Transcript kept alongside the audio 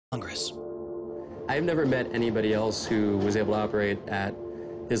Congress. I've never met anybody else who was able to operate at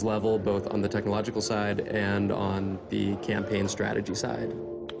his level, both on the technological side and on the campaign strategy side.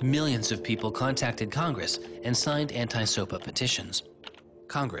 Millions of people contacted Congress and signed anti-SOPA petitions.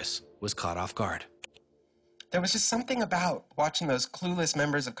 Congress was caught off guard. There was just something about watching those clueless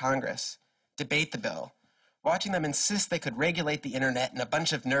members of Congress debate the bill, watching them insist they could regulate the internet and a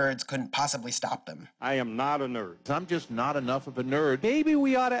bunch of nerds couldn't possibly stop them. I am not a nerd. I'm just not enough of a nerd. Maybe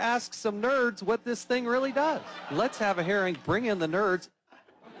we ought to ask some nerds what this thing really does. Let's have a hearing, bring in the nerds.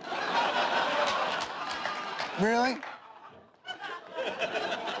 Really?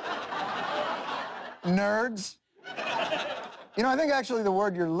 Nerds? You know, I think actually the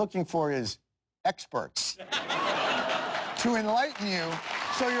word you're looking for is experts. To enlighten you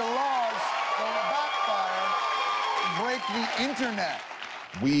so your laws don't backfire, break the internet.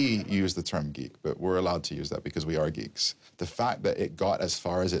 We use the term geek, but we're allowed to use that because we are geeks. The fact that it got as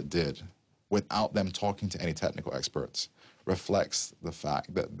far as it did without them talking to any technical experts reflects the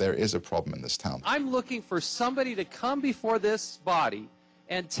fact that there is a problem in this town. I'm looking for somebody to come before this body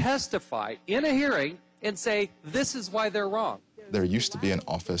and testify in a hearing and say, this is why they're wrong. There used to be an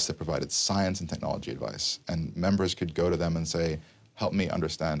office that provided science and technology advice, and members could go to them and say, help me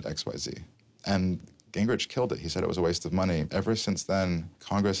understand XYZ. And Gingrich killed it. He said it was a waste of money. Ever since then,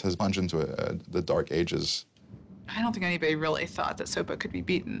 Congress has plunged into the dark ages. I don't think anybody really thought that SOPA could be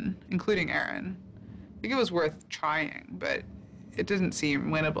beaten, including Aaron. I think it was worth trying, but it didn't seem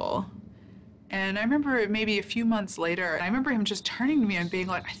winnable. And I remember maybe a few months later, I remember him just turning to me and being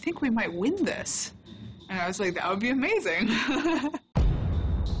like, I think we might win this. And I was like, that would be amazing.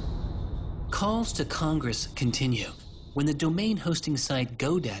 Calls to Congress continue. When the domain hosting site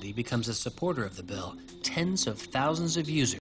GoDaddy becomes a supporter of the bill, tens of thousands of users